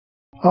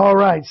All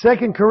right,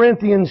 2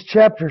 Corinthians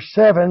chapter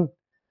 7.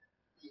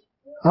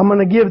 I'm going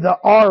to give the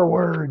R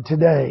word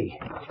today.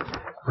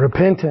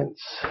 Repentance.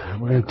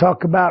 We're going to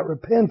talk about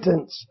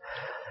repentance.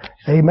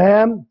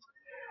 Amen.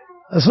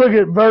 Let's look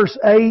at verse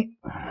 8.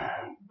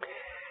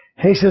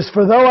 He says,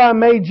 "For though I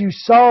made you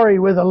sorry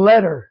with a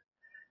letter,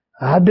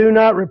 I do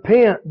not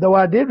repent, though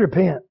I did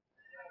repent.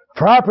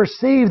 For I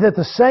perceive that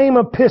the same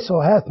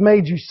epistle hath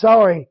made you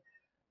sorry,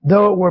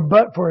 though it were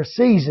but for a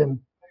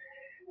season.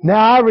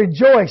 Now I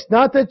rejoice,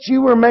 not that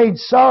you were made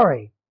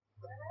sorry,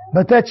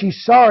 but that you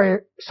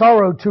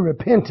sorrowed to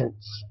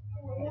repentance.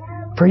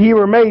 For ye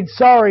were made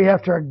sorry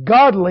after a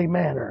godly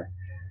manner,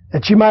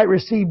 that you might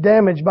receive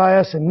damage by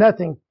us and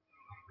nothing."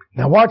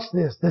 Now watch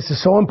this. This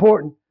is so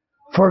important.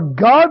 "For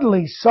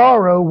godly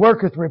sorrow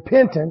worketh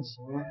repentance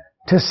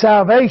to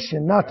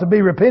salvation, not to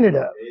be repented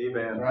of."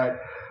 Amen. Right.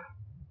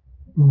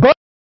 But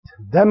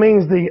that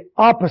means the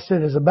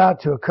opposite is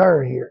about to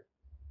occur here.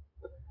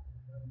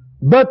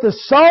 "But the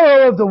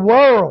sorrow of the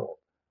world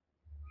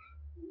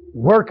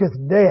worketh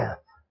death."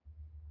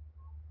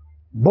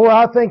 Boy,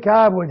 I think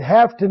I would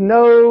have to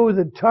know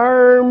the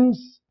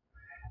terms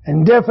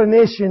and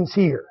definitions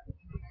here.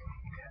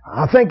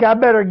 I think I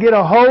better get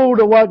a hold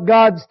of what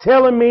God's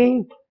telling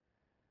me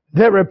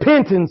that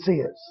repentance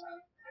is.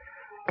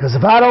 Because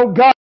if I don't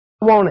got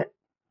it, I want it.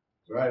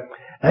 Right.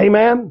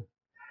 Amen.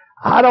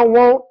 I don't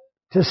want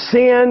to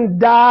sin,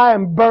 die,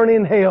 and burn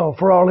in hell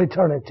for all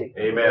eternity.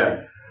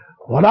 Amen.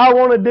 What I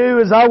want to do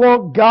is I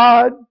want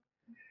God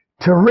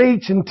to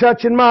reach and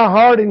touch in my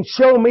heart and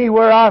show me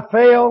where I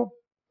fail.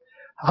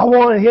 I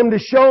want Him to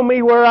show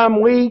me where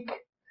I'm weak.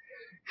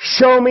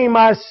 Show me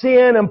my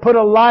sin and put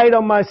a light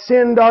on my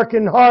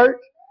sin-darkened heart.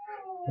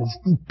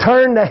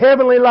 Turn the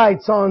heavenly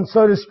lights on,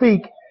 so to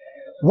speak,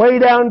 way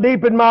down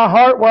deep in my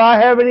heart where I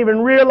haven't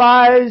even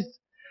realized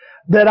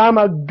that I'm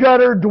a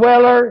gutter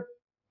dweller.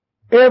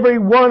 Every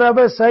one of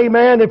us,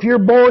 amen, if you're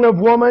born of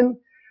woman,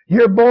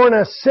 you're born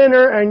a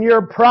sinner, and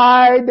your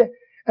pride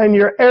and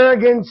your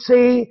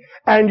arrogancy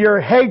and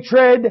your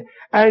hatred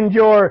and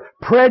your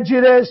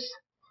prejudice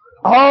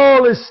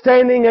all is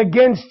standing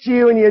against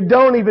you and you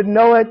don't even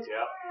know it.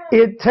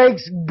 It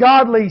takes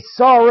godly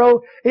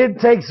sorrow. It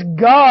takes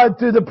God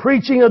through the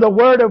preaching of the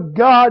Word of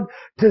God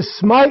to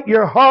smite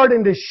your heart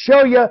and to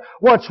show you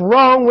what's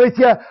wrong with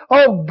you.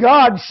 Oh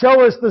God,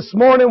 show us this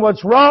morning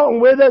what's wrong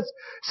with us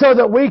so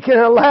that we can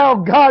allow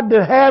God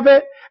to have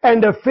it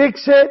and to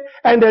fix it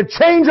and to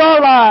change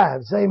our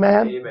lives.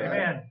 Amen.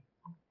 Amen.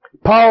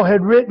 Paul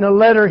had written a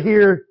letter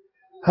here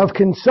of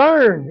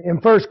concern in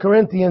 1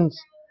 Corinthians.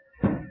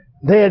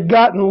 They had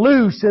gotten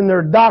loose in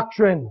their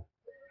doctrine.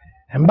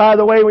 And by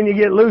the way, when you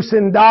get loose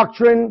in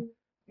doctrine,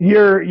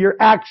 your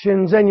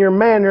actions and your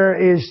manner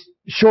is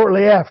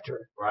shortly after.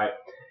 Right.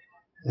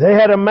 They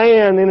had a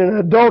man in an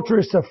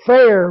adulterous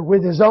affair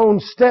with his own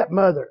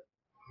stepmother.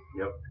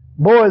 Yep.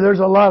 Boy, there's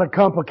a lot of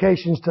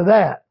complications to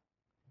that.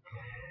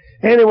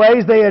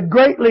 Anyways, they had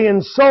greatly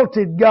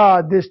insulted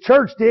God, this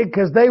church did,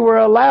 because they were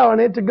allowing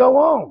it to go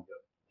on.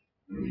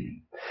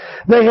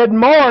 They had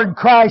marred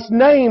Christ's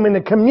name in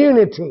the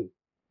community.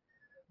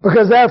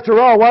 Because after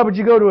all, why would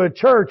you go to a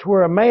church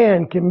where a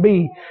man can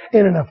be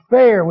in an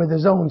affair with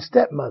his own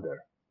stepmother?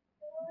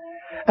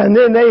 And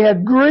then they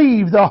had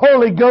grieved the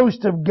Holy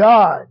Ghost of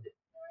God.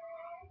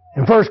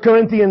 In 1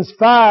 Corinthians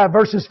 5,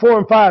 verses 4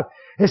 and 5,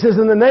 it says,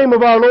 "In the name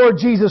of our Lord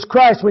Jesus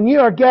Christ, when ye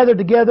are gathered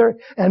together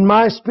in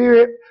my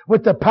spirit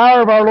with the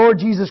power of our Lord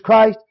Jesus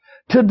Christ,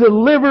 to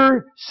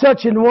deliver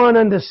such an one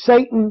unto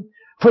Satan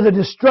for the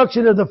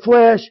destruction of the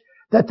flesh,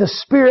 that the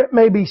spirit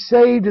may be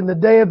saved in the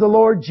day of the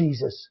Lord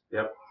Jesus."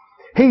 Yep.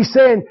 He's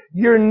saying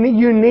you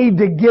need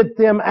to get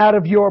them out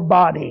of your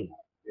body.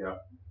 Yeah.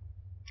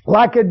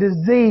 Like a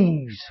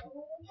disease.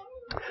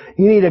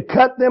 You need to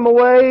cut them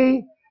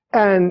away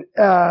and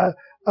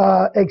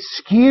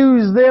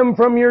excuse them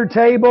from your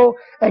table,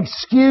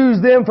 excuse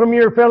them from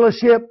your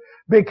fellowship,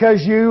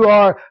 because you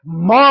are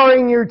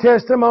marring your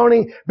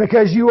testimony,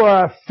 because you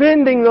are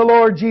offending the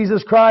Lord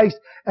Jesus Christ,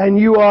 and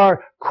you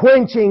are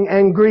quenching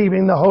and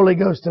grieving the Holy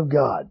Ghost of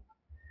God.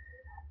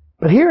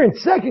 But here in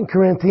 2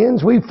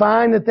 Corinthians, we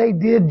find that they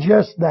did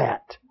just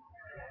that.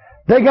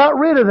 They got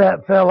rid of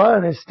that fella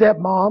and his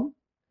stepmom,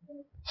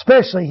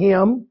 especially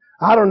him.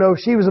 I don't know if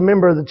she was a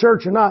member of the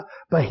church or not,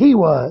 but he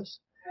was.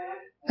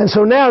 And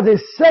so now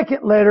this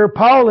second letter,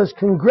 Paul is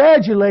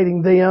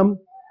congratulating them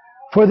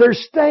for their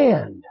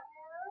stand.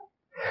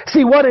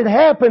 See, what had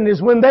happened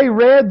is when they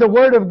read the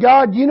Word of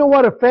God, you know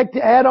what effect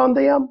it had on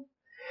them?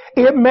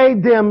 It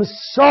made them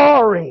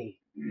sorry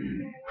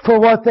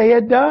for what they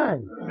had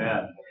done.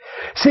 Amen.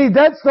 See,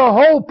 that's the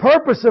whole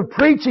purpose of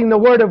preaching the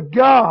Word of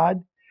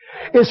God,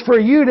 is for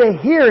you to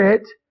hear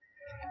it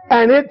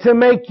and it to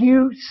make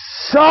you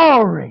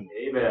sorry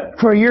Amen.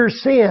 for your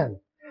sin.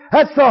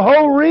 That's the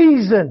whole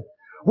reason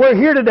we're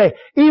here today.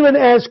 Even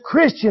as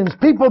Christians,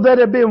 people that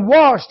have been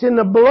washed in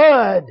the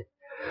blood,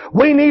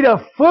 we need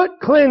a foot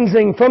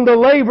cleansing from the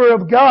laver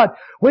of God.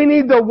 We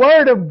need the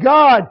Word of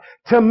God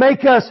to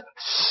make us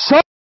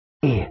sorry.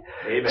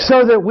 Amen.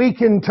 So that we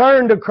can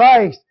turn to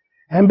Christ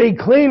and be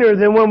cleaner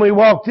than when we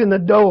walked in the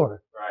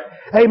door.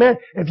 Right. Amen.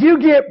 If you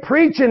get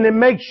preaching that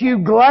makes you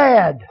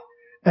glad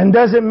and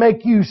doesn't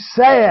make you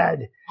sad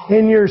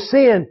in your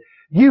sin,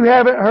 you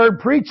haven't heard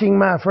preaching,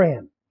 my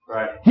friend.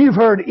 Right. You've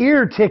heard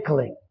ear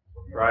tickling.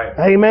 Right.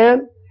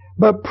 Amen.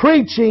 But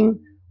preaching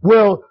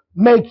will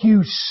make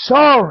you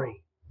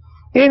sorry.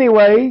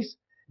 Anyways,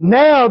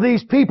 now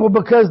these people,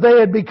 because they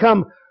had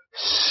become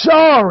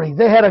sorry,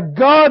 they had a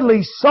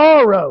godly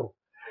sorrow,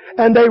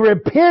 and they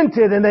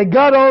repented and they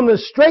got on the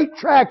straight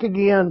track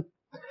again.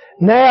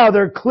 Now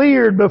they're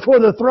cleared before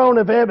the throne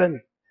of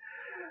heaven.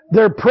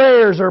 Their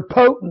prayers are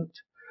potent.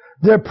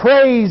 Their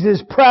praise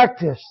is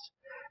practiced.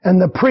 And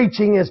the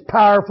preaching is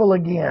powerful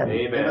again.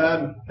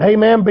 Amen.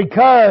 Amen.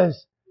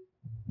 Because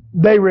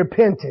they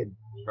repented.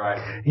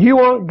 Right. You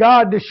want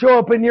God to show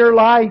up in your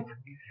life?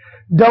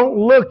 Don't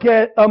look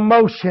at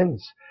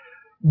emotions.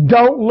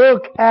 Don't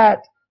look at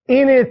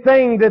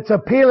anything that's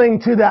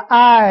appealing to the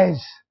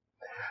eyes.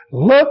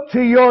 Look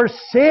to your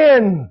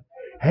sin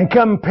and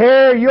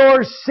compare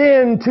your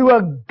sin to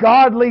a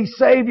godly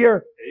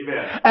Savior.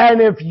 Amen.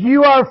 And if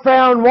you are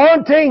found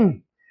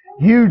wanting,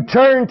 you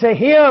turn to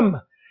Him,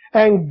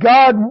 and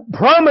God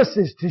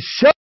promises to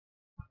show up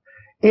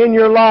in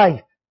your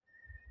life.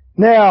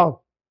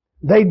 Now,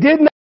 they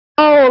did not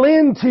fall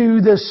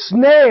into the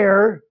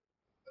snare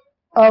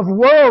of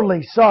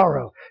worldly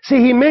sorrow. See,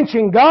 He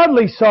mentioned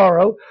godly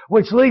sorrow,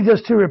 which leads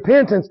us to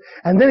repentance,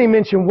 and then He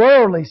mentioned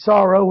worldly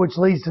sorrow, which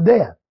leads to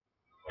death.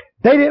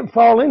 They didn't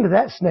fall into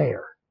that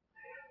snare.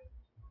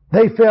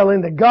 They fell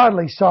into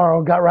godly sorrow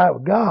and got right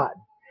with God.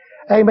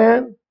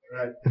 Amen?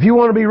 Right. If you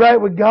want to be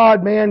right with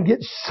God, man, get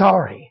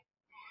sorry.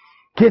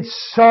 Get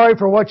sorry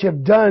for what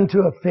you've done to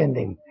offend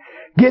Him.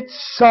 Get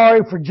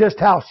sorry for just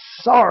how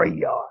sorry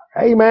you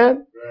are.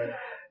 Amen? Right.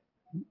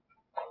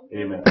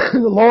 Amen. The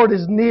Lord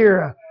is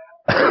near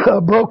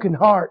a broken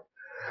heart.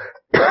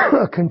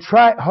 A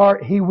contrite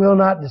heart He will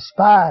not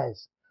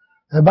despise,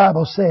 the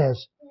Bible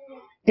says.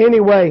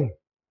 Anyway,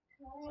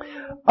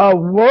 a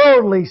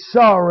worldly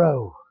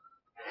sorrow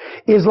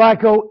is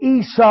like old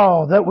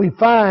Esau that we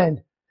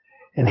find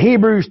in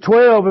Hebrews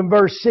 12 and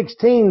verse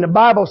 16. The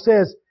Bible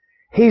says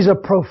he's a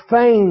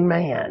profane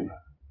man.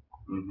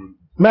 Mm-hmm.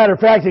 Matter of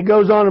fact, it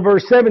goes on in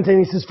verse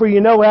 17. He says, for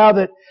you know how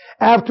that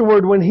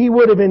afterward, when he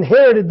would have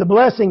inherited the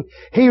blessing,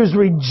 he was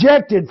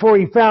rejected, for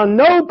he found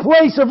no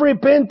place of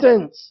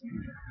repentance,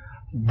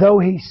 though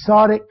he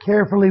sought it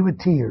carefully with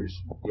tears.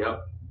 Yep.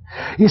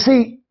 You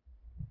see,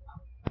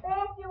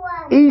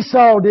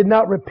 Esau did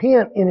not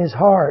repent in his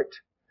heart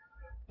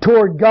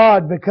toward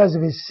God because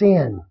of his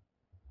sin.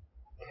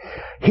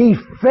 He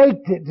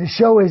faked it to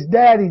show his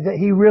daddy that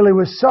he really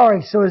was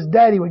sorry, so his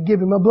daddy would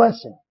give him a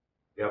blessing.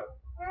 Yep.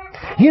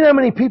 You know how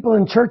many people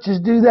in churches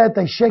do that?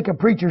 They shake a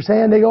preacher's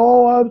hand. They go,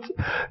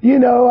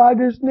 oh, I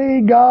just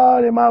need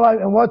God in my life.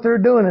 And what they're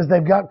doing is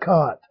they've got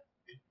caught.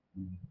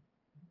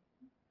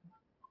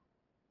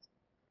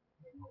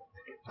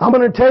 I'm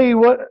going to tell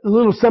you a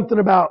little something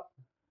about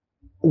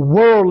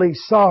worldly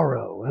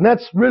sorrow. And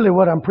that's really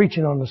what I'm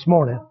preaching on this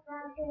morning,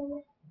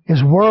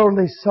 is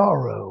worldly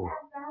sorrow.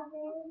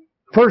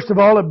 First of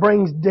all, it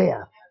brings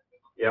death.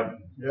 Yep.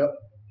 Yep.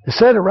 It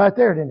said it right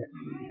there, didn't it?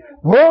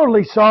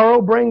 Worldly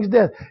sorrow brings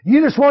death.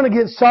 You just want to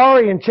get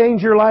sorry and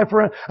change your life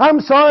around. I'm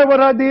sorry what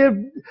I did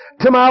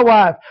to my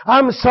wife.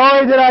 I'm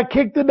sorry that I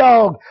kicked the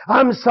dog.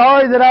 I'm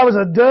sorry that I was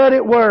a dud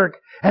at work.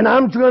 And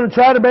I'm going to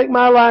try to make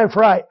my life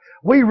right.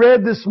 We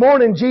read this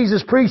morning,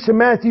 Jesus preached in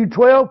Matthew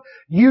 12,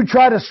 you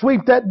try to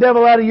sweep that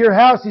devil out of your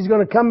house, he's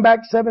going to come back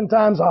 7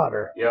 times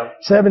hotter. Yep.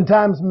 7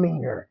 times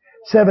meaner.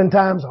 7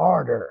 times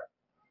harder.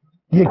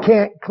 You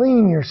can't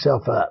clean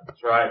yourself up.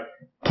 That's right.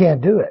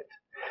 Can't do it.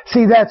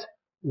 See, that's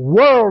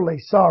worldly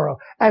sorrow.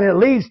 And it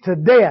leads to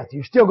death.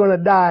 You're still going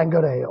to die and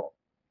go to hell.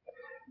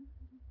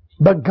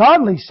 But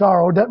godly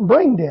sorrow doesn't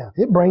bring death.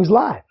 It brings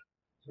life.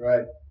 That's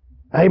right.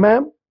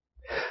 Amen?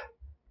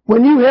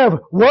 When you have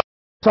worldly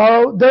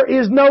sorrow, there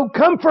is no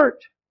comfort.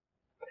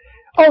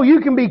 Oh, you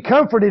can be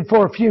comforted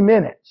for a few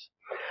minutes.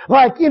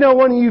 Like,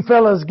 one of you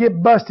fellas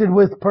get busted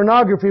with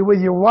pornography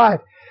with your wife.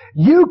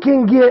 You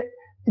can get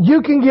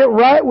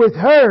right with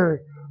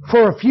her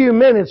for a few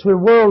minutes with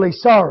worldly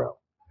sorrow.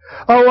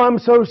 Oh, I'm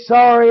so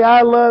sorry.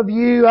 I love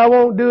you. I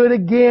won't do it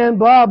again.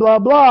 Blah, blah,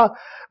 blah.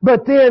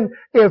 But then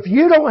if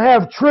you don't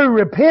have true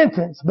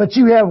repentance, but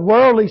you have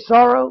worldly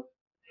sorrow,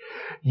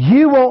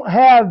 you won't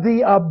have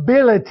the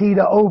ability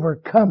to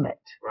overcome it.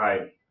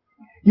 Right.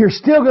 You're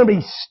still going to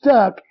be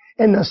stuck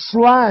in the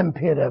slime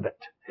pit of it.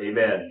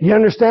 Amen. You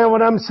understand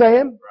what I'm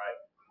saying?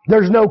 Right.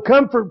 There's no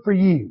comfort for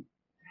you.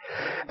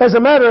 As a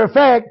matter of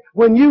fact,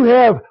 when you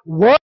have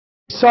worldly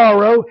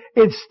sorrow,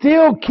 it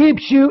still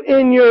keeps you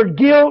in your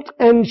guilt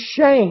and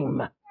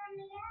shame.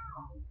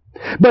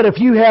 But if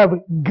you have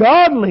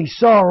godly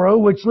sorrow,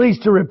 which leads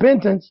to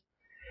repentance,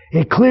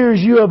 it clears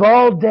you of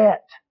all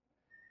debt,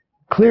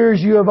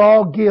 clears you of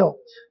all guilt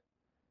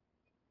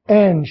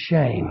and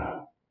shame.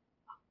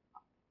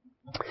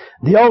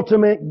 The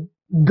ultimate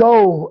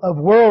goal of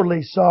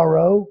worldly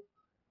sorrow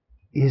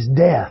is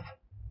death,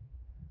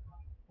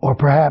 or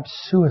perhaps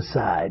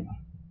suicide.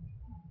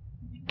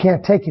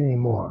 Can't take it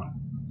anymore.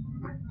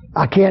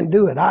 I can't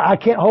do it. I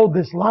can't hold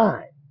this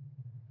line.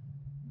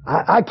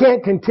 I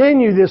can't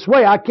continue this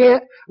way. I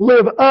can't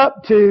live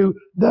up to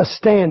the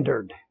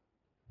standard.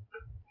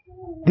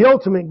 The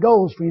ultimate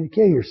goal is for you to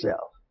kill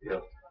yourself. Yeah.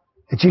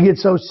 That you get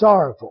so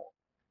sorrowful.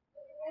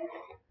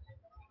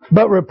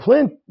 But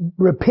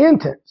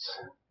repentance,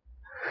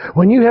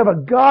 when you have a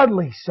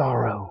godly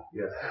sorrow,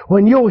 Yes.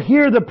 when you'll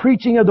hear the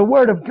preaching of the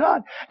Word of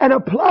God and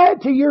apply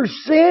it to your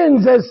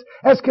sins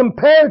as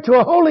compared to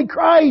a holy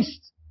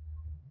Christ.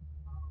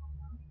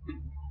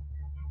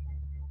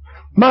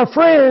 My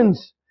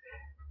friends,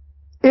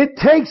 it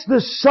takes the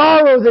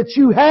sorrow that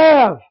you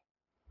have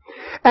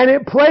and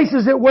it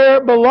places it where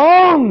it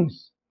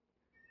belongs.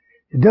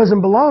 It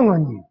doesn't belong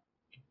on you.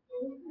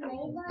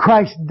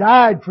 Christ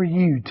died for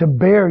you to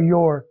bear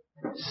your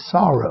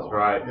sorrow. That's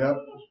right. Yep.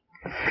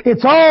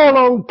 It's all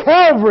on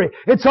Calvary.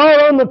 It's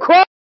all on the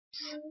cross.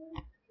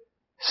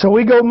 So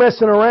we go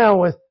messing around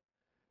with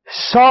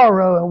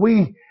sorrow and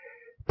we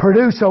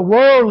produce a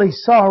worldly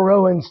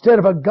sorrow instead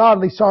of a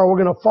godly sorrow.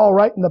 We're going to fall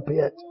right in the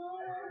pit.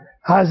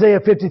 Isaiah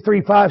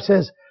 53:5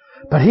 says,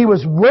 "But He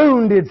was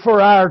wounded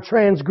for our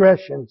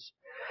transgressions.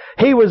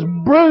 He was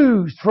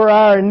bruised for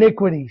our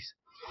iniquities.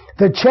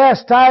 The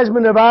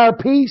chastisement of our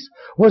peace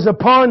was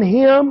upon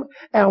Him,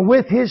 and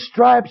with His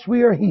stripes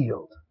we are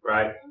healed."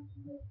 Right.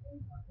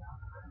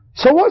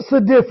 So what's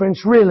the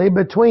difference really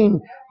between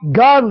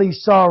godly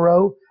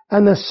sorrow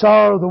and the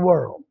sorrow of the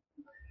world?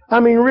 I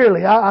mean,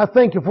 really, I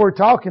think if we're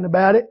talking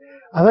about it,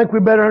 I think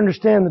we better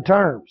understand the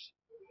terms.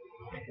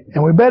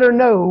 And we better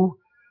know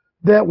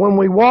that when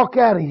we walk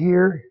out of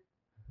here,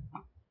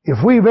 if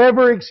we've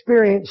ever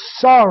experienced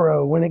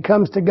sorrow when it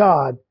comes to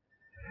God,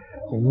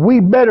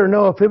 we better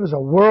know if it was a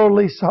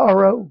worldly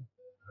sorrow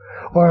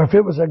or if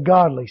it was a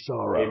godly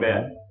sorrow.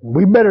 Amen.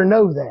 We better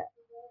know that.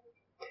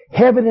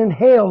 Heaven and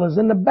hell is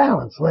in the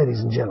balance, ladies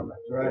and gentlemen.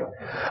 Right.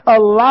 A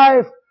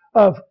life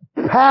of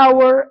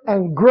power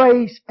and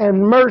grace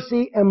and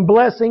mercy and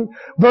blessing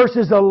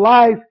versus a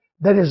life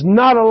that is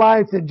not a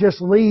life that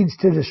just leads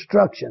to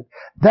destruction.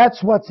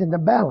 That's what's in the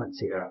balance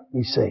here,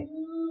 you see.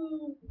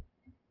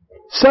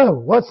 So,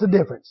 what's the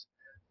difference?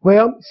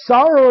 Well,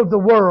 sorrow of the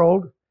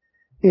world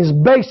is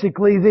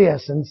basically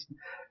this, and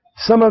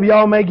some of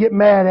y'all may get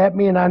mad at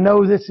me, and I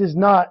know this is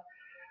not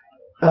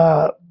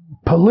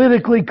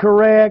politically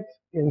correct.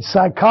 In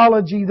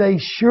psychology, they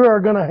sure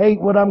are going to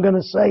hate what I'm going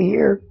to say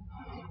here,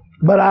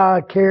 but I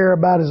care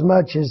about as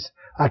much as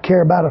I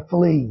care about a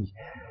flea.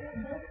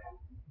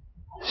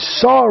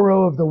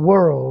 Sorrow of the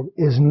world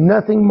is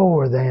nothing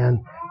more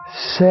than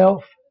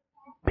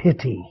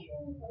self-pity.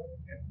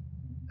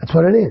 That's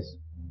what it is.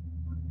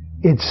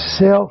 It's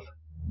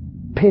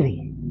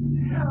self-pity.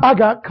 I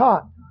got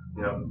caught.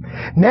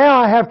 Yep. Now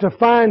I have to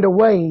find a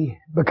way,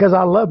 because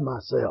I love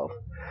myself,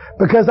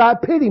 because I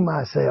pity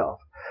myself.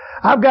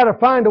 I've got to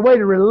find a way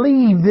to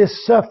relieve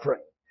this suffering,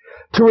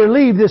 to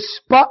relieve this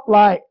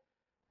spotlight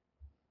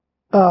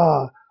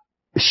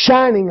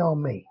shining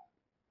on me.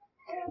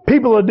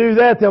 People will do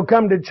that. They'll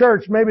come to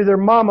church. Maybe their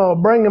mama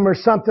will bring them or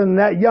something. And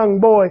that young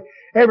boy,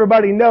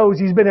 everybody knows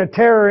he's been a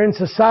terror in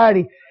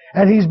society.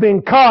 And he's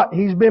been caught.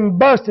 He's been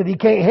busted. He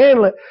can't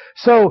handle it.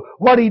 So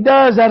what he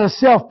does out of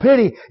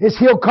self-pity is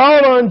he'll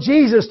call on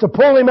Jesus to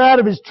pull him out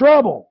of his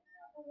trouble.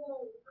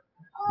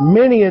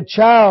 Many a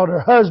child or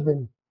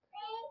husband,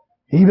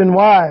 even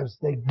wives,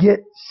 they get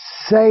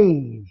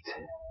saved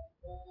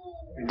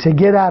to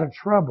get out of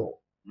trouble.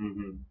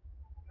 Mm-hmm.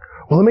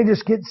 Well, let me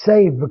just get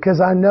saved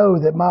because I know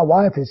that my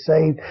wife is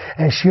saved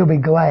and she'll be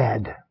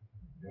glad.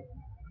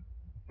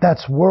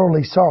 That's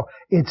worldly sorrow.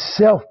 It's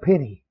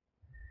self-pity.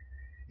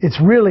 It's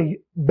really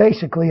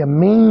basically a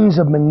means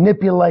of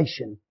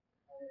manipulation.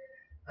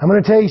 I'm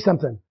going to tell you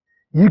something.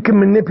 You can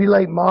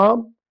manipulate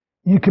mom.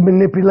 You can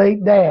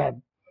manipulate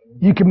dad.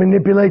 You can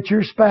manipulate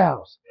your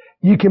spouse.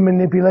 You can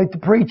manipulate the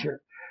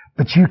preacher.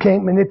 But you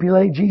can't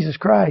manipulate Jesus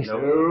Christ.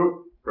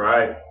 Nope.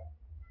 Right.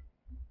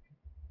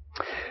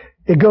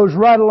 It goes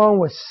right along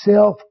with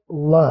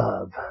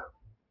self-love.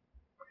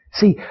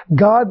 See,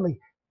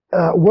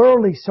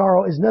 worldly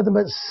sorrow is nothing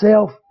but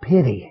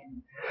self-pity.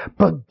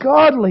 But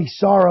godly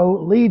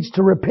sorrow leads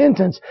to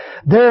repentance.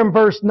 There in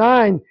verse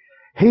 9,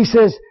 he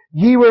says,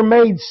 "Ye were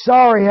made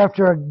sorry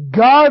after a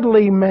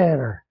godly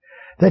manner,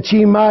 that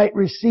ye might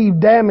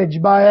receive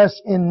damage by us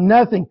in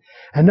nothing."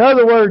 In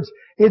other words,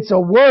 it's a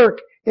work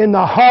in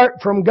the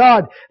heart from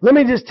God. Let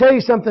me just tell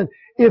you something.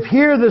 If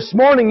here this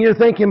morning you're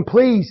thinking,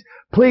 please,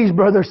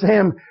 Brother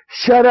Sam,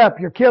 shut up.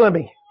 You're killing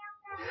me.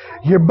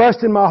 You're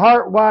busting my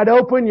heart wide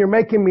open. You're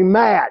making me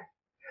mad.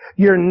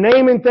 You're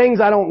naming things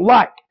I don't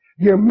like.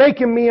 You're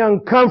making me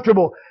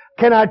uncomfortable.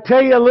 Can I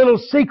tell you a little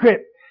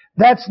secret?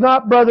 That's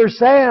not Brother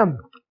Sam.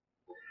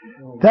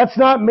 That's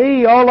not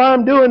me. All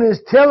I'm doing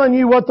is telling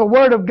you what the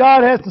Word of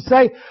God has to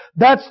say.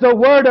 That's the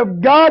Word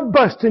of God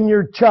busting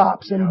your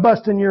chops and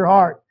busting your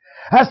heart.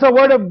 That's the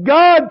Word of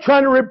God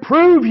trying to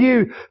reprove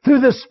you through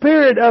the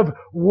spirit of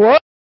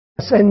worldliness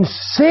and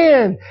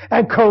sin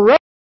and corruption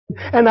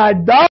and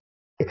idolatry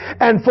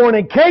and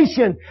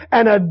fornication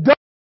and adultery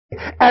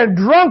and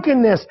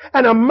drunkenness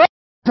and a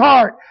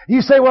heart.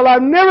 You say, well,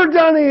 I've never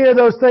done any of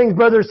those things,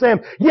 Brother Sam.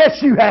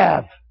 Yes, you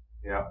have.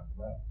 Yeah.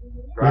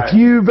 Right. If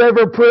you've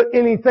ever put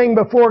anything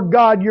before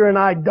God, you're an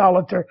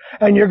idolater,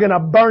 and you're going to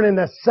burn in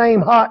the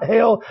same hot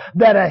hell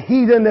that a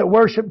heathen that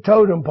worship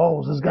totem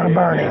poles is going to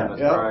burn in.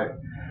 That's right.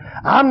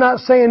 I'm not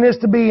saying this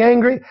to be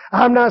angry.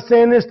 I'm not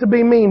saying this to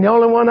be mean. The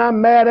only one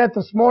I'm mad at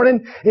this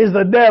morning is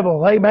the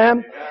devil.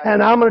 Amen.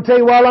 And I'm going to tell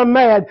you why I'm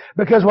mad,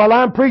 because while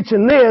I'm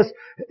preaching this,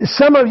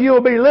 some of you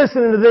will be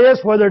listening to this,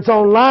 whether it's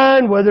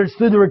online, whether it's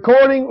through the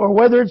recording, or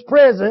whether it's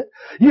present.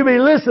 You'll be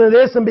listening to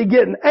this and be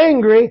getting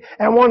angry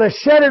and want to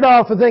shut it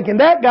off and thinking,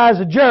 that guy's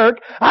a jerk.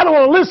 I don't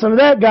want to listen to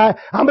that guy.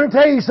 I'm going to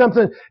tell you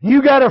something.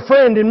 You got a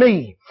friend in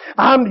me.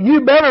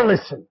 You better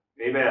listen.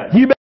 Amen.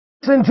 You better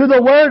listen to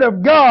the Word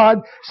of God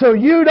so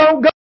you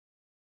don't go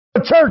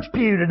to a church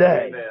pew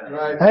today. Amen.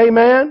 Right.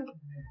 Amen.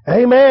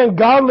 Amen.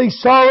 Godly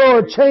sorrow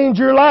will change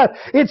your life.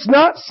 It's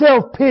not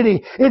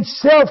self-pity. It's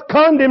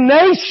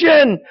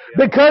self-condemnation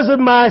because of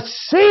my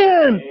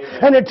sin.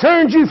 And it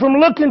turns you from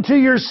looking to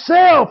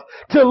yourself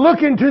to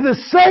looking to the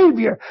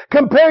Savior.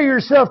 Compare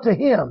yourself to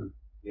Him.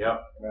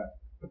 Yep.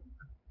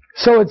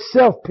 So it's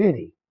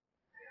self-pity.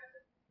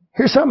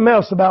 Here's something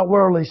else about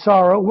worldly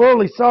sorrow.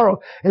 Worldly sorrow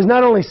is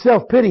not only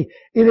self-pity,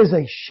 it is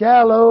a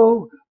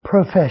shallow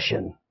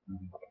profession.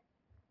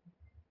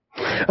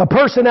 A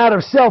person out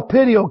of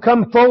self-pity will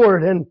come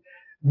forward and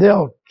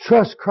they'll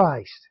trust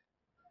Christ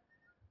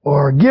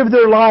or give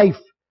their life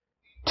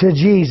to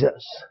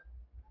Jesus.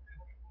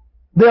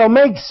 They'll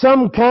make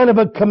some kind of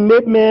a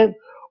commitment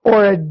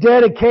or a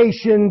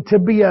dedication to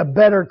be a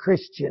better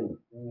Christian.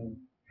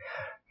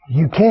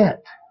 You can't.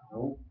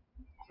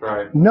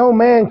 Right. No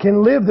man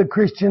can live the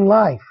Christian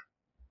life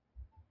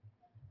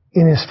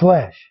in his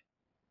flesh.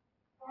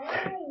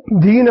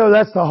 Do you know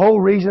that's the whole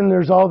reason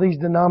there's all these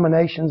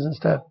denominations and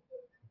stuff?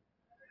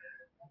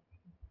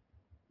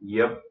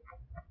 Yep.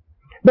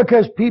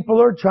 Because people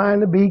are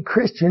trying to be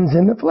Christians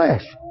in the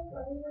flesh.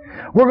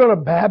 We're going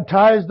to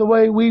baptize the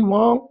way we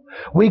want.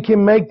 We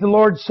can make the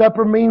Lord's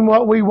Supper mean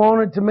what we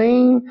want it to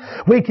mean.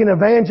 We can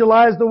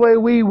evangelize the way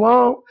we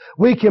want.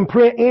 We can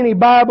print any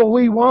Bible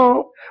we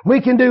want. We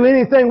can do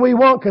anything we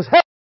want because, hey,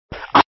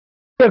 I'm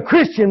a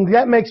Christian.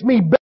 That makes me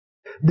better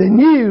than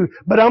you,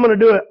 but I'm going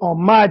to do it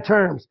on my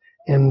terms.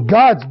 In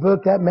God's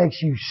book, that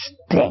makes you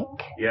stink.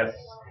 Yes.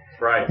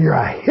 Right. You're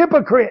a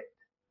hypocrite.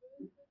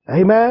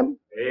 Amen?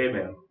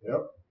 Amen.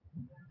 Yep.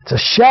 It's a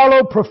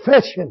shallow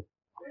profession.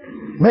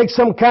 Make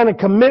some kind of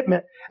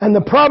commitment. And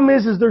the problem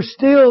is they're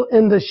still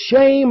in the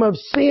shame of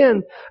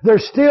sin. They're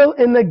still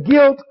in the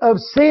guilt of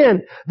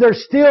sin. They're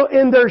still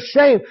in their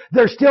shame.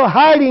 They're still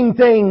hiding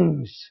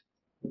things.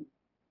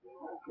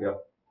 Yep.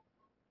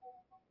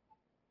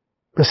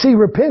 But see,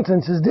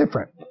 repentance is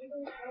different.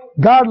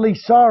 Godly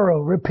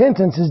sorrow,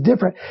 repentance is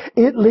different.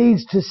 It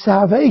leads to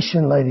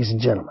salvation, ladies and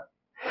gentlemen.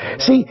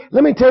 See,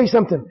 let me tell you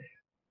something.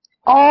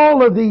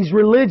 All of these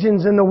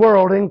religions in the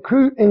world,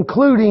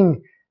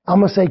 including, I'm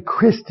going to say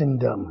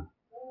Christendom,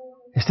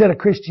 instead of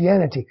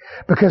Christianity,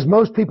 because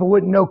most people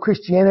wouldn't know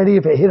Christianity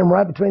if it hit them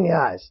right between the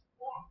eyes.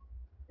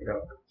 Yeah,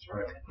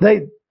 that's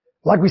right.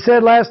 Like we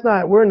said last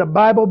night, we're in the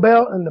Bible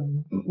Belt, and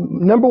the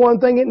number one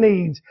thing it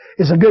needs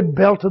is a good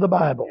belt of the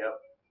Bible.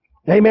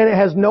 Yep. Amen. It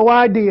has no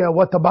idea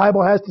what the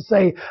Bible has to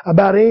say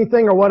about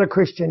anything or what a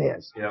Christian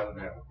is. Yep.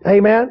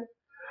 Amen.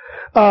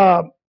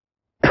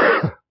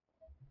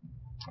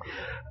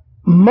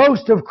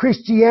 Most of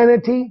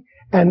Christianity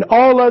and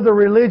all other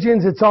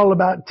religions, it's all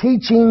about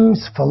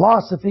teachings,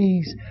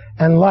 philosophies,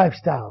 and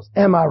lifestyles.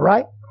 Am I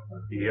right?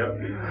 Yep.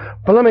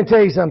 But let me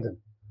tell you something.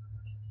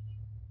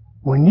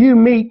 When you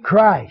meet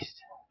Christ,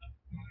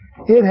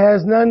 it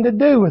has nothing to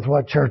do with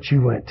what church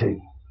you went to.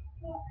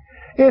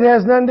 It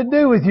has nothing to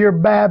do with your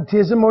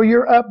baptism or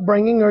your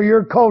upbringing or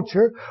your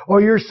culture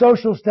or your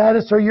social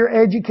status or your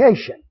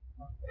education.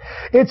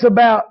 It's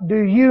about,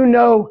 do you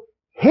know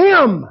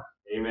Him?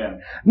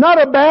 Amen.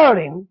 Not about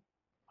Him.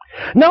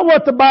 Not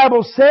what the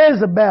Bible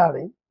says about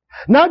Him.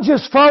 Not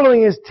just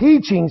following His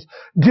teachings.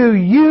 Do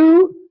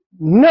you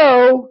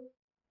know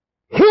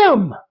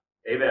Him?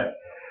 Amen.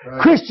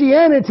 Right.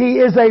 Christianity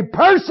is a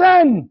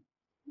person.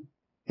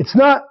 It's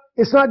not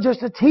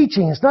just a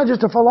teaching. It's not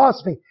just a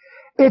philosophy.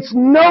 It's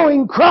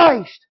knowing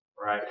Christ.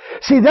 Right.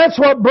 See, that's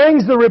what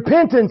brings the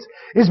repentance,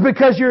 is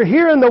because you're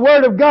hearing the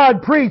Word of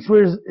God preached.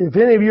 Whereas, if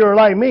any of you are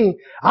like me,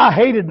 I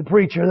hated the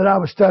preacher that I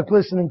was stuck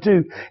listening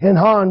to in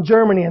Hahn,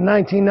 Germany in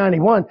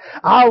 1991.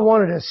 I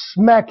wanted to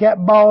smack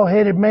that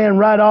bald-headed man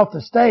right off the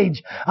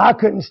stage. I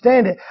couldn't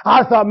stand it.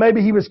 I thought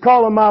maybe he was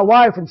calling my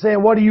wife and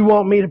saying, what do you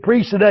want me to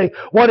preach today?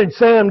 What did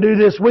Sam do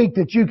this week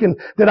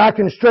that I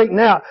can straighten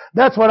out?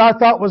 That's what I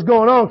thought was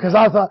going on, because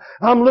I thought,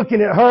 I'm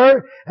looking at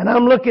her and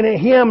I'm looking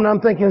at him and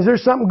I'm thinking, is there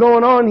something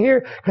going on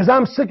here? Because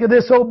I'm sick of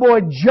this old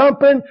boy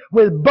jumping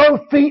with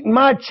both feet in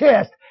my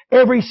chest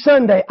every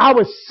Sunday. I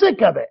was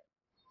sick of it.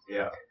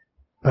 Yeah.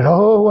 But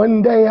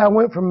one day I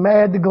went from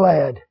mad to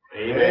glad.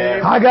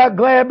 Amen. I got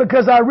glad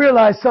because I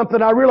realized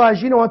something. I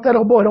realized, you know what, that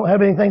old boy don't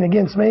have anything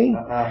against me.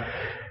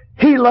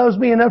 He loves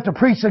me enough to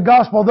preach the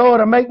gospel, though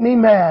it'll make me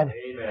mad.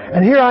 Amen.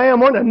 And here I am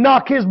wanting to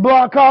knock his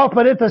block off,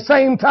 but at the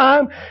same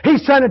time,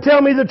 he's trying to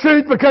tell me the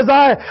truth because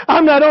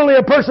I'm not only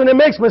a person that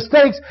makes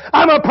mistakes,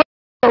 I'm a person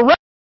of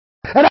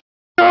and I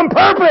do it on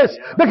purpose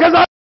because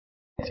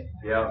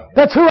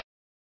that's who I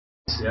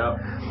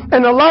am.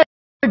 And the light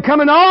started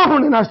coming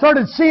on, and I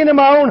started seeing in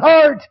my own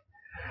heart,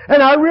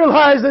 and I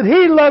realized that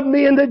he loved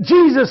me and that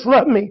Jesus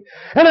loved me.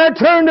 And I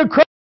turned to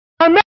Christ.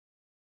 I met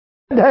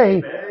him that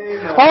day.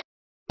 All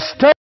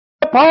stirred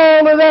up,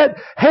 all of that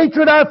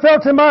hatred I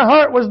felt in my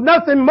heart was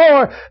nothing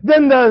more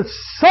than the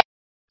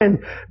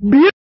sovereign,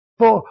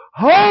 beautiful,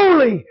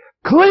 holy,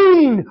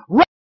 clean,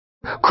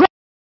 Christ.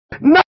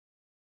 Nothing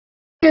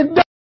can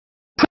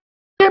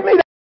get me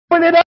to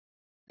when it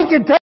he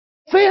can take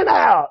sin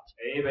out.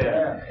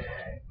 Amen.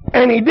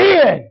 And he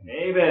did.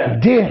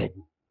 Amen. He did.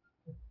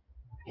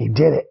 He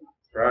did it.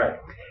 Right.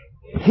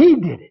 He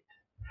did it.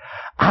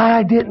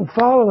 I didn't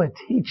follow a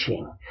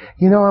teaching.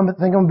 You know, I think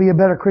I'm going to be a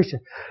better Christian.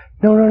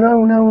 No.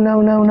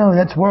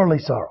 That's worldly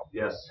sorrow.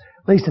 Yes.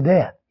 Leads to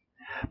death.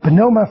 But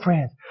no, my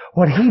friends,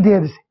 what he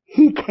did is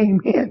he came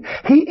in.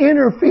 He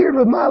interfered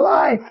with my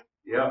life.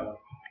 Yeah.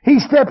 He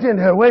stepped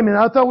into it. Wait a minute,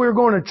 I thought we were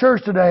going to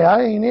church today.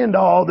 I ain't into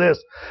all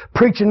this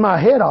preaching my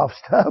head off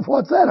stuff.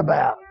 What's that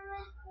about?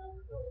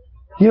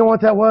 You know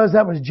what that was?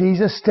 That was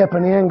Jesus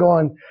stepping in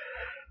going,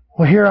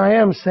 well, here I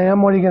am,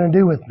 Sam. What are you going to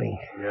do with me?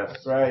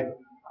 Yes. Right.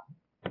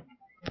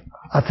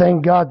 I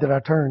thank God that I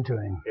turned to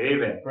him.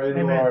 Amen. Praise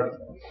the Lord.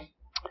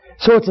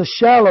 So it's a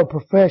shallow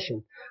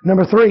profession.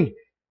 Number 3,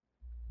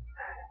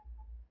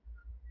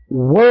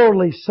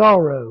 worldly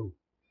sorrow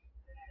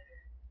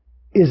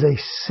is a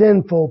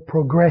sinful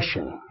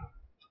progression.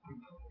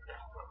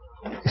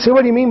 You see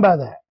what do you mean by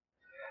that?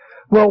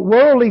 Well,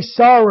 worldly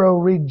sorrow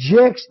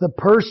rejects the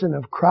person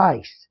of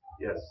Christ.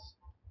 Yes.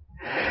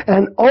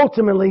 And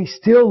ultimately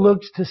still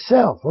looks to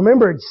self.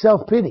 Remember, it's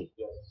self-pity.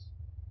 Yes.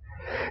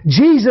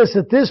 Jesus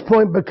at this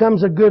point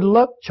becomes a good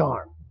luck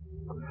charm,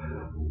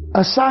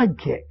 a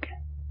sidekick,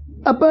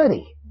 a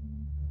buddy,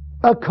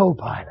 a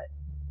co-pilot.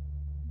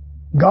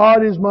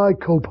 God is my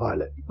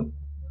co-pilot.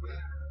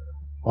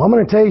 Well, I'm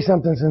going to tell you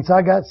something. Since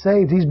I got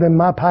saved, he's been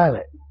my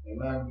pilot.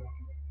 Amen.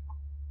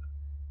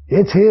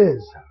 It's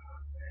his.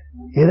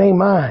 It ain't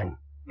mine.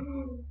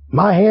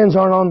 My hands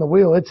aren't on the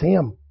wheel. It's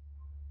him.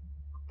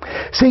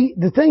 See,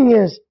 the thing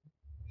is,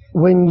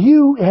 when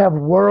you have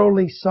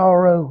worldly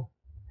sorrow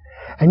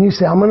and you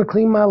say, I'm going to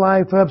clean my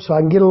life up so I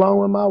can get along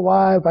with my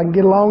wife, I can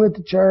get along with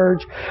the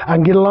church, I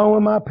can get along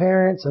with my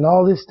parents and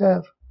all this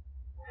stuff,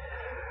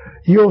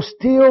 you'll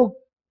still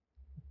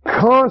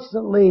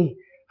constantly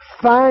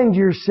find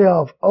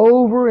yourself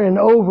over and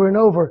over and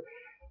over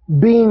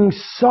being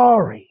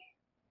sorry,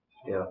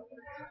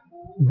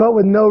 but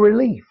with no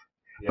relief.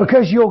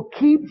 Because you'll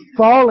keep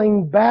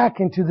falling back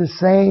into the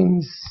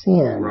same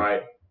sin.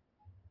 Right.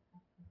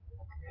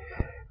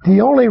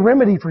 The only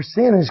remedy for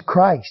sin is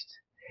Christ.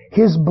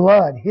 His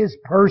blood, His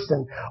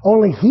person.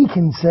 Only He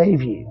can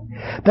save you.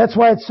 That's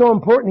why it's so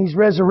important He's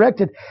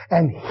resurrected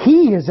and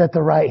He is at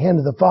the right hand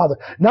of the Father.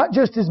 Not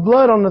just His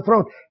blood on the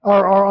throne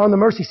or on the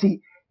mercy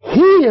seat.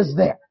 He is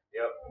there.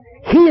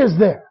 Yep. He is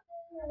there.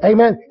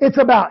 Amen. It's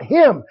about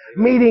Him,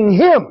 meeting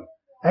Him.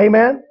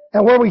 Amen.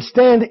 And where we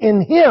stand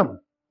in Him.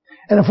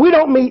 And if we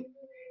don't meet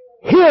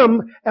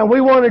Him and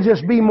we want to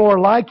just be more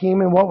like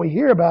Him and what we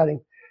hear about Him,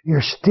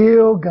 you're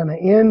still going to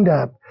end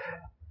up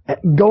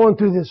going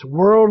through this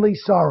worldly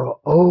sorrow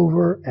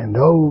over and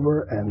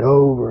over and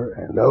over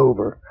and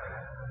over.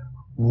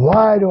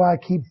 Why do I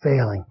keep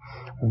failing?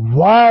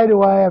 Why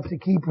do I have to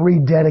keep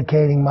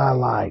rededicating my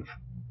life?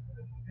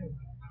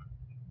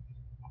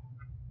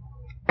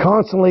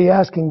 Constantly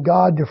asking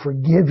God to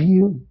forgive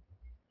you.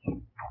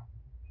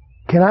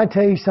 Can I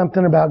tell you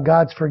something about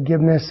God's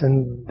forgiveness?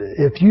 And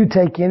if you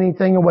take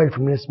anything away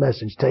from this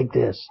message, take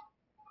this.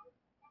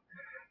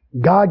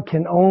 God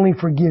can only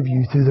forgive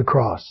you through the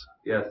cross.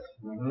 Yes.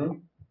 Mm-hmm.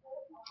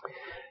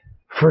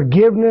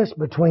 Forgiveness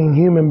between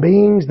human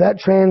beings, that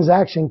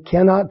transaction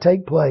cannot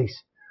take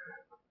place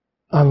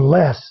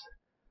unless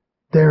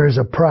there is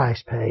a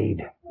price paid.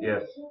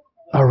 Yes.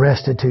 A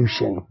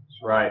restitution.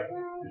 That's right.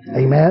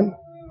 Amen?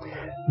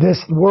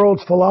 This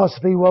world's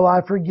philosophy, well,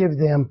 I forgive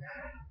them.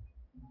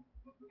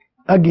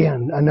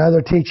 Again,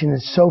 another teaching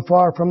that's so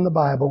far from the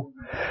Bible.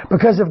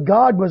 Because if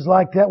God was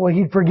like that, well,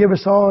 He'd forgive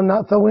us all and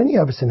not throw any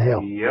of us in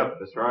hell. Yep,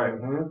 that's right.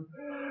 Mm-hmm.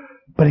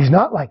 But He's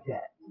not like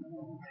that.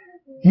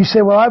 You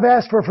say, well, I've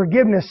asked for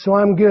forgiveness, so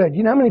I'm good.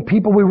 You know how many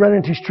people we run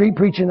into street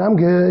preaching, I'm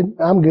good,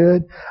 I'm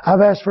good.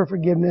 I've asked for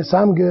forgiveness,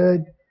 I'm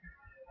good.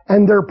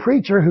 And their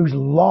preacher, who's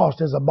lost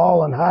as a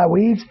ball in high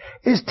weeds,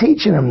 is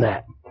teaching them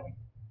that.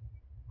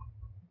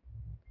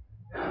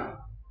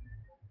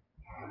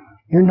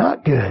 You're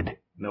not good.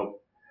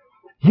 Nope.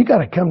 You got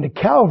to come to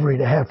Calvary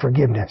to have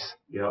forgiveness.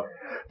 Yep.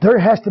 There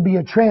has to be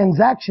a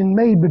transaction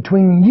made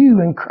between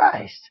you and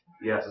Christ.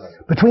 Yes.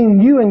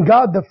 Between you and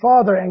God the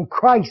Father and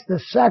Christ the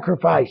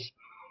sacrifice.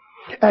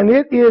 And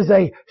it is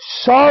a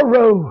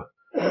sorrow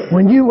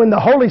When the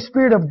Holy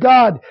Spirit of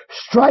God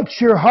strikes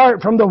your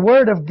heart from the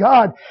Word of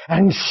God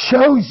and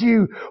shows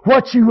you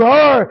what you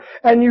are,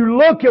 and you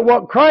look at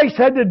what Christ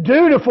had to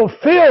do to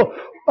fulfill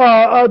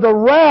the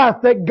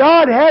wrath that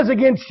God has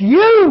against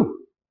you,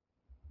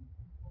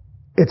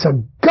 it's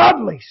a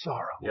godly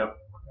sorrow. Yep.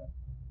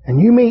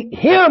 And you meet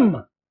Him,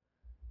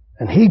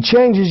 and He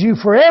changes you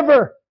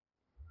forever.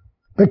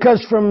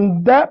 Because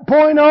from that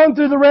point on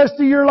through the rest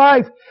of your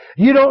life,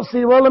 you don't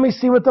see, well, let me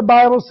see what the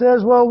Bible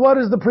says. Well, what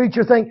does the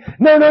preacher think?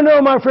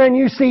 No, my friend.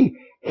 You see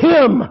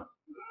Him.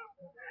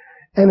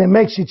 And it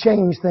makes you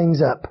change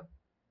things up.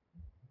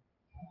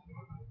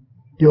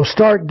 You'll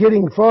start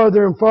getting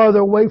farther and farther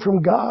away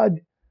from God.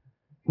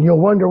 And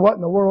you'll wonder what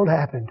in the world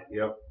happened.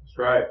 Yep. That's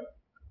right.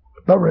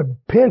 But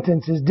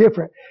repentance is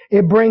different.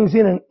 It brings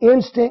in an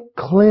instant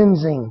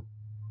cleansing.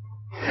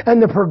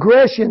 And the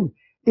progression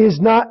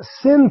is not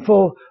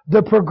sinful.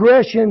 The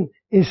progression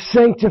is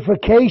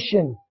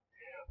sanctification.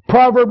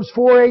 Proverbs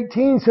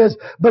 4:18 says,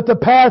 "But the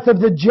path of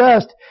the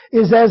just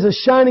is as a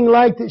shining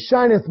light that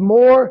shineth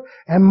more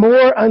and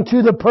more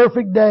unto the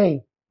perfect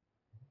day."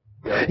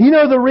 You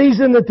know the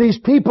reason that these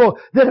people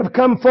that have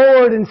come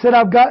forward and said,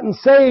 "I've gotten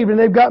saved," and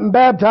they've gotten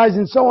baptized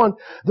and so on,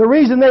 the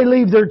reason they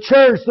leave their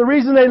church, the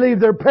reason they leave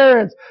their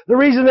parents, the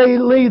reason they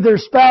leave their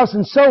spouse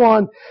and so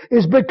on,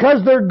 is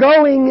because they're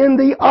going in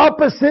the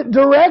opposite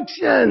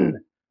direction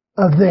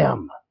of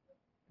them.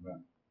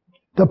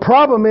 The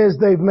problem is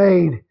they've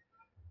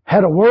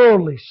had a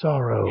worldly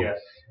sorrow. Yes.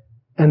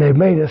 And they've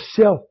made a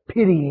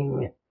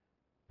self-pitying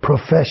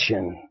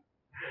profession.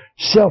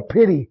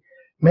 Self-pity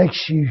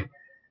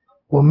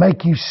will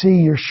make you see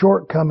your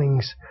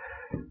shortcomings,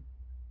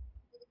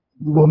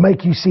 will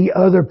make you see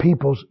other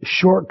people's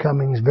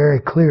shortcomings very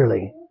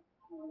clearly.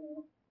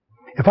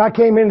 If I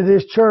came into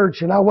this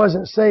church and I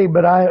wasn't saved,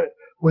 but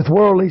with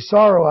worldly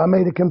sorrow, I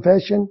made a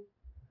confession,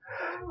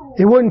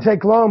 it wouldn't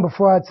take long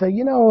before I'd say,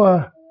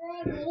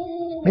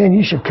 man,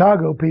 you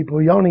Chicago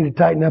people, y'all need to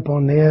tighten up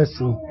on this.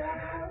 And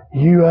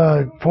you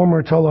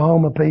former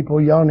Tullahoma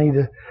people, y'all need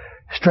to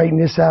straighten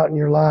this out in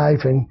your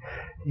life. And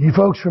you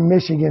folks from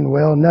Michigan,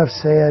 well, enough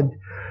said.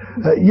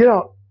 You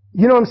know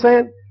what I'm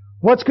saying?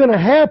 What's going to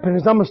happen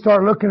is I'm going to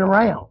start looking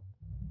around.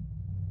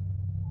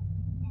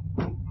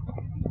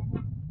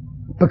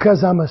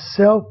 Because I'm a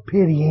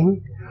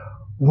self-pitying,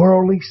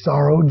 worldly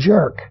sorrow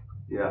jerk.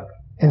 Yeah.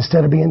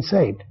 Instead of being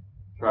saved.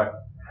 Right.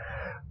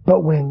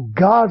 But when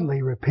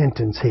godly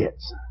repentance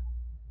hits,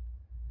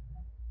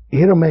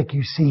 it'll make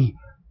you see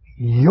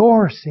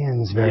your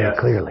sins very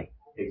clearly.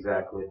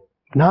 Exactly.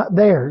 Not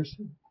theirs,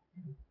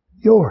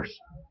 yours.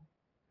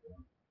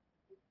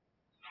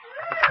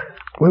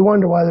 We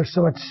wonder why there's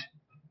so much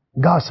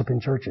gossip in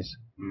churches.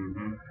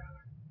 Mm-hmm.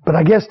 But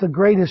I guess the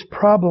greatest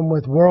problem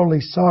with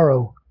worldly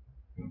sorrow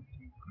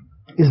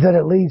is that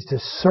it leads to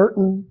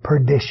certain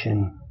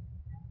perdition.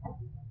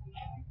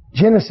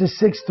 Genesis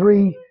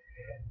 6:3,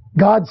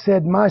 God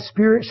said, "My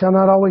spirit shall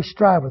not always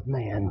strive with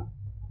man."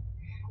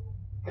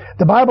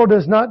 The Bible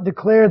does not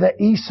declare that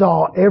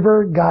Esau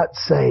ever got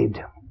saved.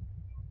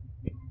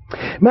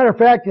 Matter of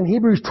fact, in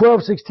Hebrews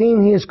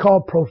 12:16, he is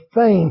called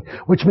profane,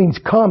 which means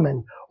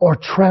common or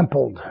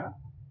trampled.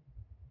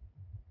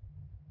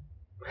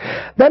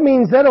 That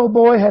means that old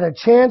boy had a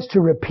chance to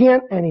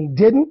repent and he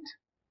didn't.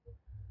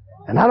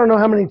 And I don't know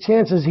how many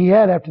chances he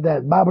had after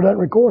that. The Bible doesn't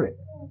record it.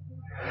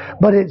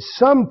 But at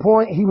some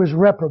point he was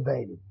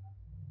reprobated.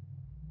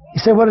 You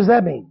say, what does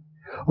that mean?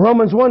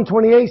 Romans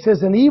 1:28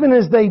 says, "And even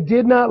as they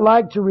did not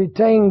like to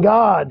retain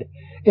God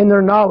in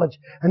their knowledge."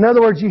 In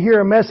other words, you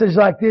hear a message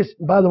like this.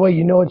 By the way,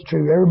 you know it's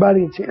true.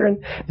 Everybody that's hearing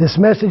this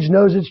message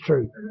knows it's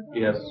true.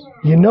 Yes.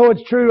 You know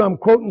it's true. I'm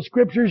quoting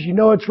scriptures. You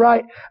know it's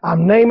right.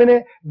 I'm naming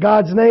it.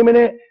 God's naming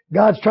it.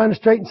 God's trying to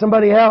straighten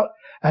somebody out.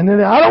 And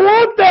then, I don't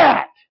want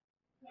that.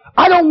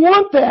 I don't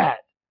want that.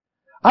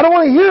 I don't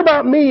want to hear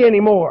about me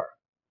anymore.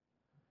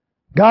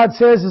 God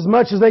says, as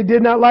much as they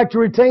did not like to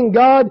retain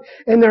God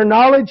in their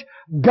knowledge,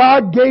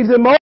 God gave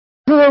them over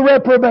to a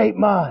reprobate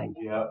mind.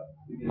 Yep.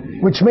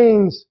 Which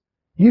means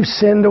you've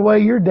sinned away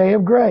your day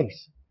of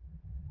grace.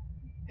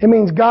 It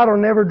means God will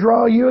never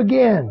draw you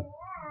again.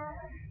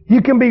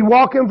 You can be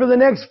walking for the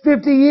next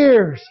 50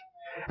 years,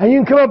 and you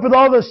can come up with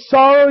all the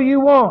sorrow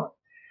you want.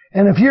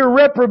 And if you're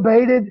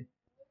reprobated,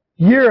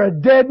 you're a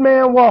dead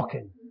man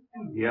walking.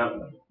 Yep.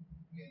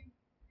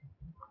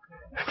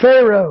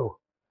 Pharaoh,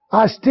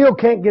 I still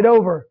can't get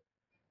over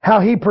how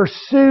he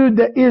pursued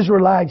the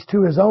Israelites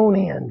to his own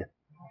end.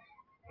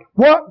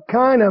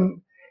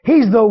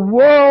 He's the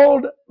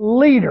world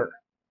leader.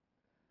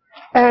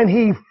 And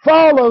he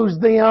follows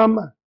them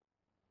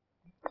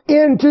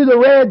into the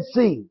Red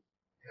Sea,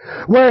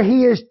 where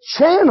he is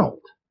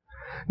channeled.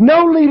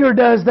 No leader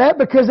does that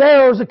because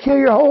arrows will kill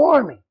your whole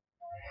army.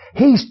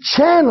 He's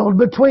channeled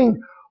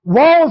between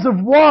walls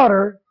of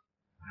water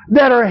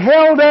that are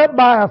held up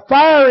by a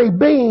fiery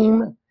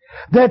beam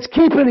that's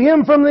keeping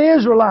him from the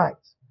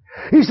Israelites.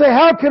 You say,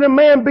 how can a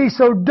man be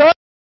so dumb?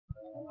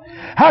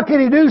 How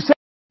can he do so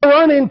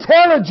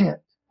unintelligent?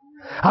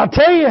 I'll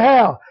tell you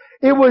how.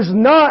 It was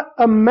not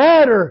a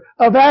matter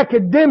of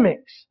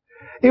academics.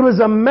 It was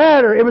a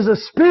matter. It was a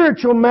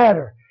spiritual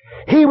matter.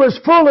 He was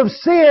full of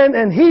sin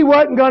and he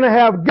wasn't going to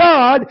have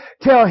God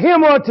tell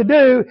him what to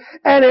do,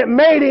 and it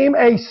made him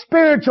a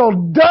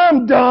spiritual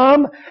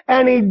dum-dum,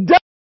 and he died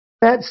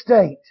in that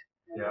state.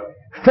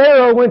 Yeah.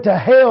 Pharaoh went to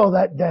hell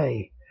that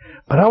day.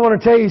 But I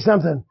want to tell you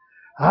something.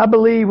 I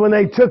believe when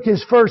they took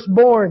his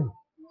firstborn,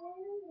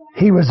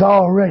 he was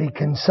already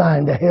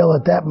consigned to hell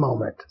at that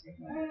moment.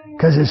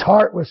 Because his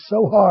heart was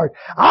so hard.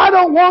 I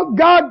don't want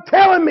God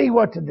telling me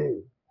what to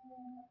do.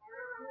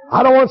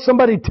 I don't want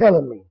somebody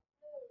telling me.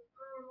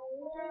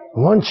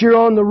 Once you're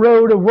on the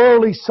road of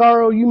worldly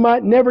sorrow, you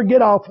might never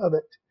get off of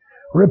it.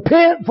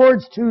 Repent before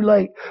it's too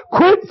late.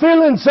 Quit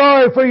feeling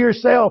sorry for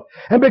yourself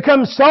and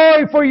become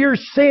sorry for your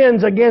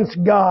sins against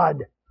God.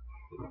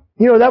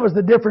 You know, that was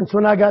the difference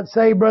when I got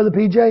saved, Brother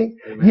PJ.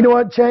 Amen. You know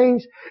what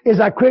changed? Is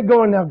I quit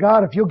going, now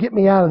God, if you'll get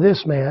me out of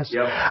this mess,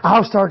 Yep.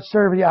 I'll start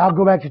serving you. I'll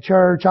go back to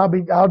church. I'll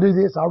do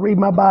this. I'll read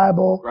my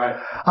Bible. Right.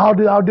 I'll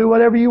do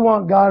whatever you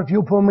want, God, if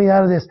you'll pull me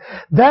out of this.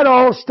 That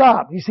all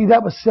stopped. You see,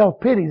 that was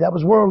self-pity. That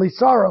was worldly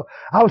sorrow.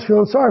 I was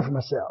feeling sorry for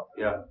myself.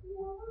 Yeah.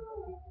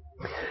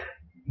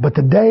 But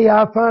the day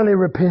I finally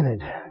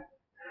repented,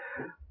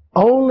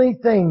 only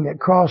thing that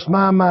crossed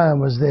my mind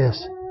was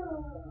this.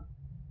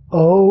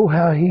 Oh,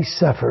 how he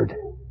suffered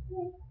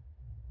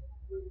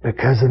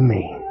because of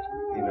me.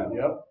 Amen.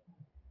 Yep.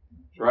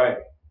 That's right.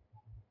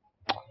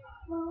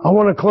 I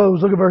want to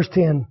close. Look at verse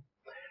 10.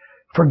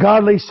 For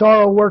godly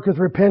sorrow worketh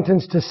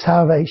repentance to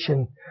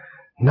salvation,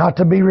 not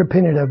to be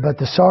repented of, but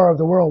the sorrow of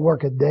the world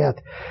worketh death.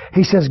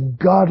 He says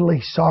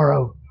godly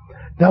sorrow.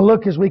 Now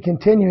look as we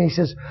continue. He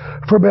says,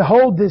 for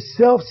behold this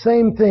self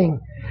same thing,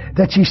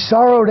 that ye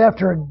sorrowed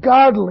after a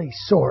godly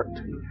sort.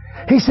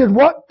 He said,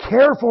 what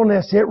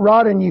carefulness it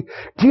wrought in you.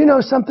 Do you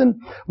know something?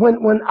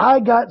 When I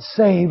got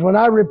saved, when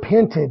I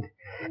repented,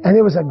 and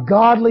it was a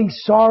godly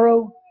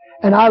sorrow,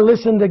 and I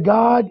listened to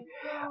God,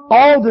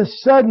 all of a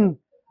sudden,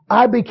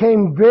 I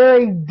became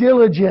very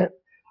diligent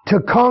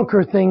to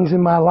conquer things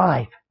in my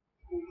life.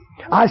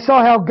 I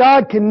saw how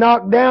God can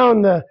knock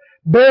down the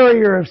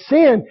barrier of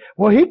sin.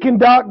 Well, He can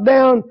knock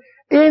down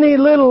any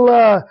little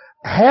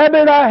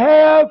habit I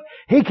have.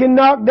 He can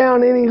knock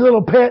down any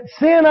little pet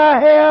sin I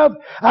have.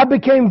 I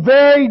became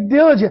very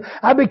diligent.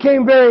 I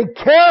became very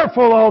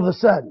careful all of a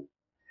sudden.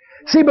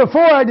 See,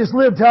 before I just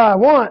lived how I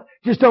want,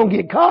 just don't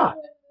get caught.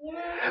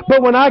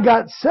 But when I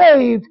got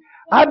saved,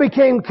 I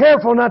became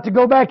careful not to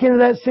go back into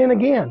that sin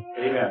again.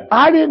 Amen.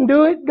 I didn't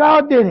do it.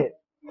 God did it.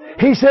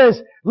 He says,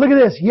 look at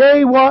this.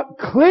 Yea, what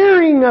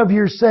clearing of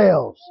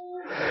yourselves.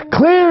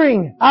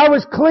 Clearing. I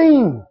was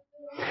clean.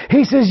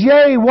 He says,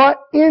 yea, what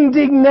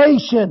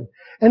indignation.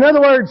 In other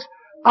words,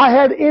 I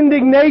had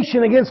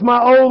indignation against my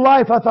old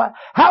life. I thought,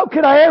 how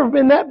could I ever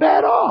been that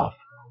bad off?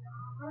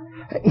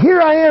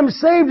 Here I am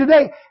saved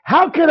today.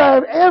 How could I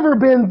have ever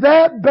been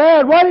that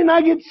bad? Why didn't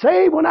I get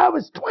saved when I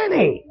was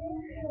 20?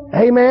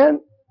 Amen.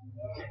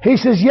 He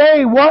says,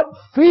 yea, what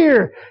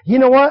fear. You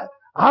know what?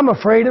 I'm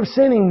afraid of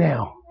sinning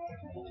now.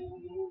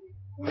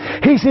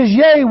 He says,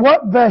 yea,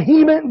 what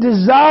vehement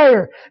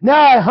desire.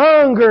 Now I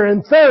hunger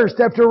and thirst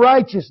after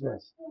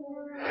righteousness.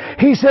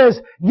 He says,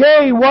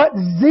 yea, what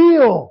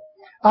zeal.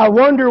 I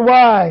wonder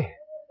why.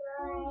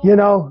 You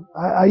know,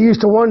 I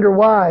used to wonder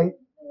why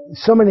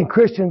so many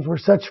Christians were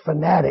such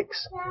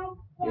fanatics.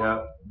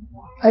 Yeah.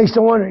 I used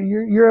to wonder,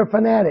 you're a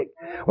fanatic.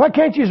 Why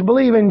can't you just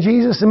believe in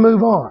Jesus and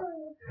move on?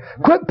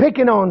 Quit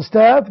picking on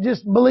stuff.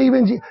 Just believe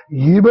in Jesus.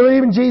 You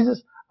believe in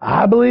Jesus.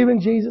 I believe in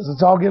Jesus.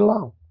 Let's all get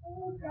along.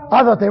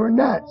 I thought they were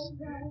nuts.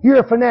 You're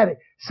a fanatic.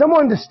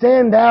 Someone to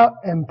stand out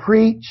and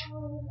preach,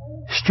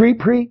 street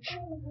preach,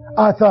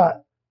 I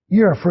thought,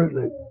 you're a Fruit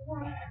Loop.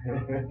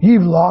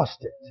 You've lost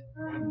it.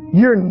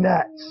 You're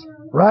nuts,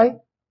 right?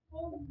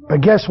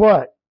 But guess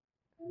what?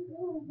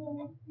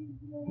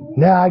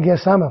 Now I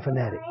guess I'm a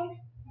fanatic.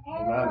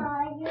 Amen.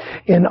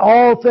 In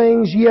all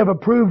things ye have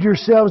approved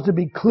yourselves to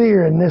be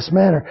clear in this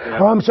manner. Yeah.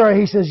 Oh, I'm sorry,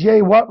 he says,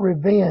 yea, what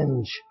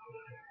revenge.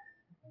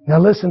 Now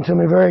listen to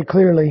me very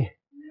clearly,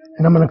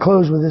 and I'm going to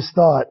close with this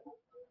thought.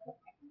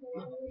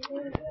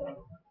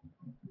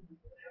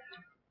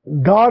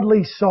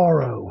 Godly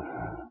sorrow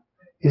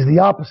is the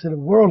opposite of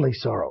worldly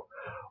sorrow.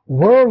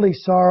 Worldly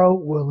sorrow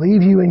will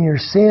leave you in your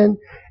sin.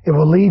 It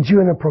will lead you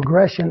in a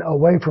progression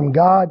away from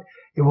God.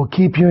 It will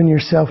keep you in your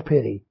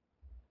self-pity.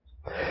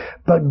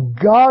 But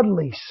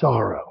godly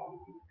sorrow,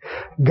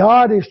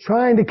 God is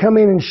trying to come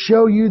in and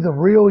show you the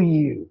real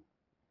you.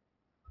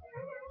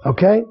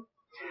 Okay?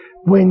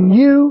 When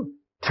you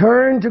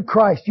turn to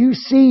Christ, you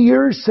see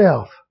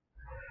yourself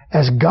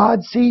as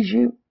God sees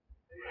you,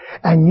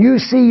 and you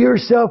see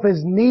yourself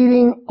as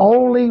needing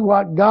only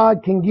what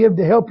God can give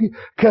to help you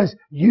because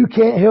you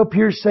can't help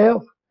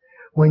yourself.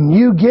 When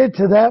you get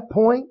to that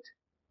point,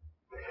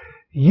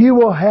 you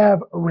will have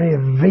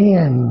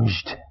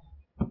revenged.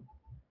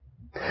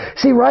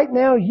 See, right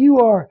now you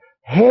are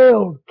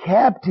held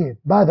captive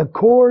by the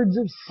cords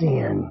of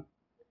sin,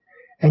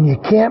 and you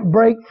can't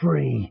break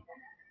free.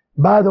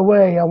 By the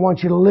way, I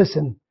want you to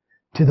listen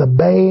to the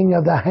baying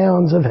of the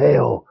hounds of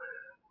hell,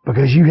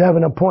 because you have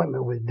an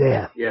appointment with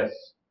death. Yes.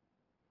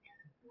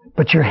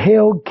 but you're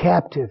held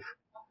captive.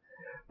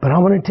 But I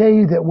want to tell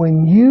you that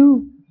when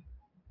you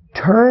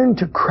turn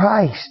to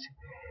Christ,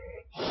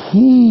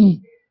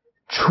 He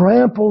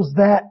tramples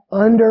that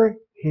under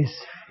His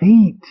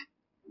feet.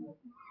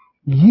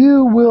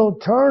 You will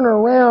turn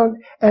around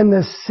and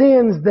the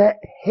sins that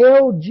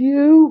held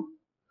you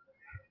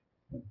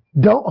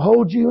don't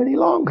hold you any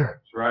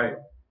longer. That's right.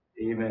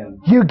 Amen.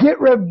 You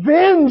get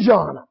revenge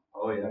on them.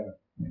 Oh,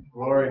 yeah.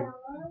 Glory.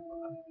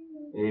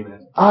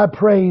 Amen. I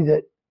pray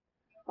that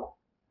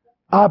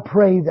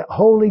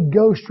Holy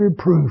Ghost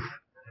reproof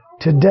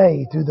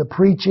today through the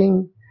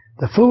preaching,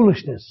 the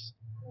foolishness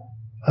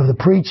of the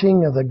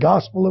preaching of the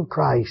gospel of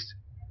Christ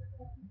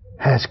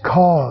has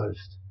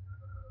caused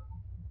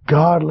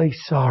godly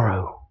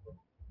sorrow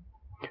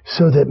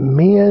so that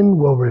men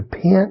will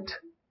repent,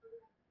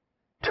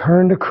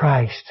 turn to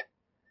Christ.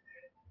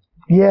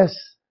 Yes,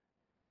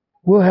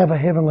 we'll have a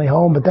heavenly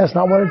home, but that's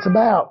not what it's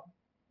about.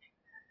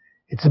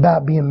 It's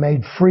about being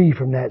made free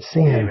from that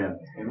sin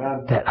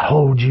Amen. that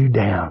holds you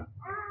down.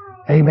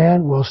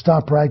 Amen. We'll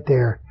stop right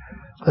there.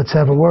 Let's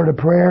have a word of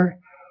prayer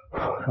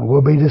and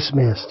we'll be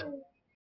dismissed.